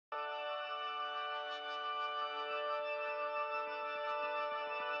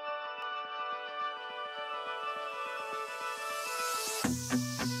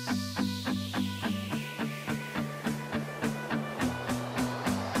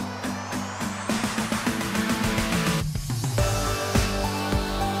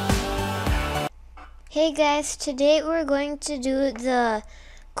Hey guys, today we're going to do the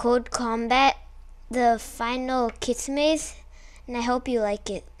Codecombat, the final Kithmaze, and I hope you like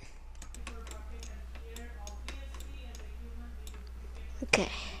it. Okay,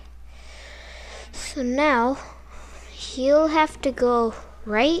 so now he'll have to go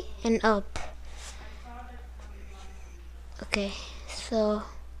right and up. Okay, so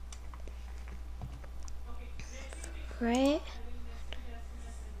right,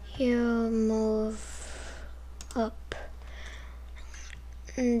 he'll move up,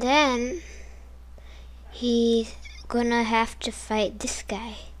 and then he's gonna have to fight this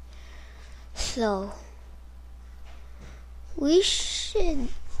guy. So we should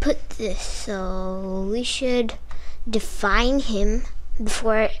put this, so we should define him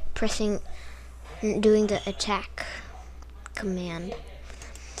before doing the attack command.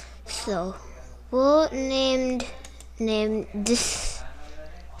 So we'll name this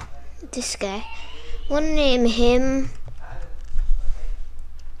guy. We'll name him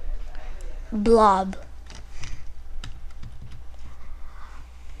Blob.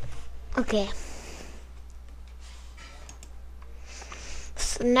 Okay.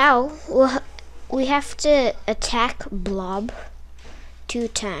 So now we have to attack Blob 2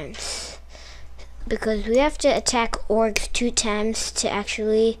 times, because we have to attack orcs 2 times to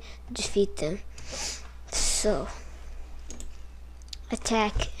actually defeat them. So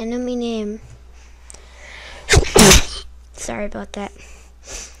attack enemy name. Sorry about that.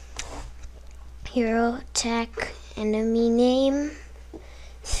 Hero attack enemy name.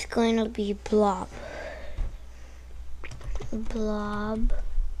 It's going to be Blob. Blob.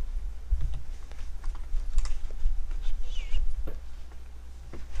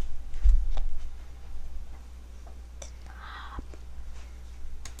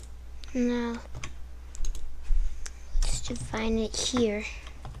 Now let's define it here.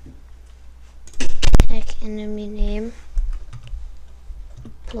 Attack enemy name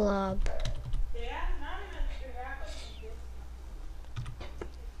Blob.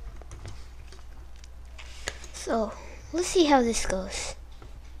 So let's see how this goes.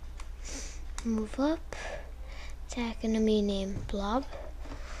 Move up. Attack enemy name Blob.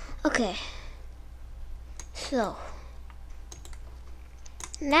 Okay. So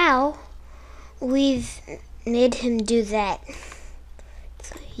now we've made him do that.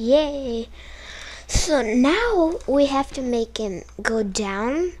 So, yay. So now we have to make him go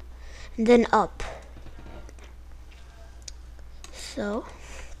down and then up. So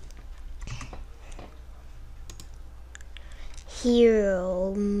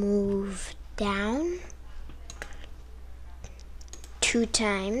he'll move down 2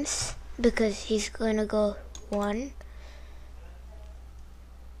 times because he's going to go 1,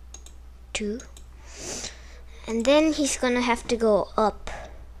 2, and then he's going to have to go up.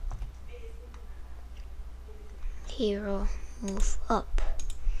 Hero move up.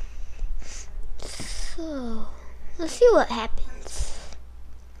 So let's see what happens.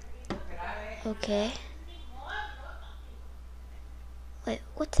 Okay. Wait,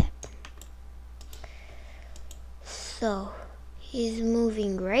 what's happening? So he's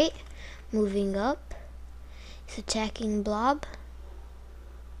moving right, moving up. He's attacking Blob.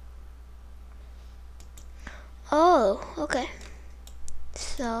 Oh, okay.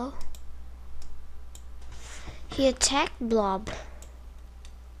 So he attacked Blob.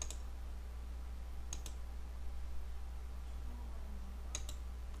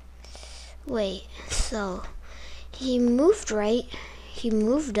 Wait, so he moved right, he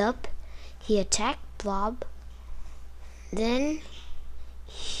moved up, he attacked Blob, then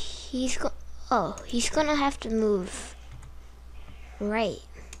he's gonna have to move right.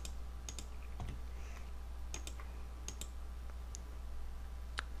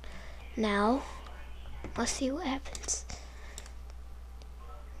 Now let's see what happens.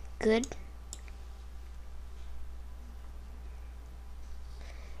 Good.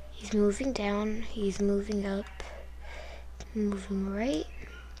 He's moving down, he's moving up, moving right,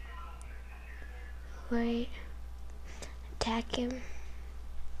 attack him,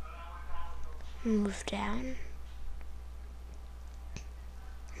 move down,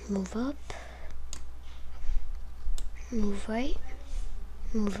 move up, move right,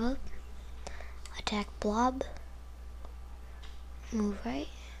 move up, attack Blob, move right,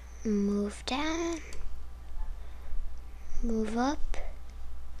 move down, move up,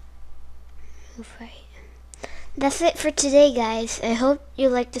 move right. That's it for today, guys. I hope you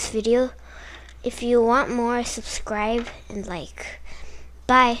liked this video. If you want more, subscribe and like.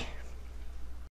 Bye.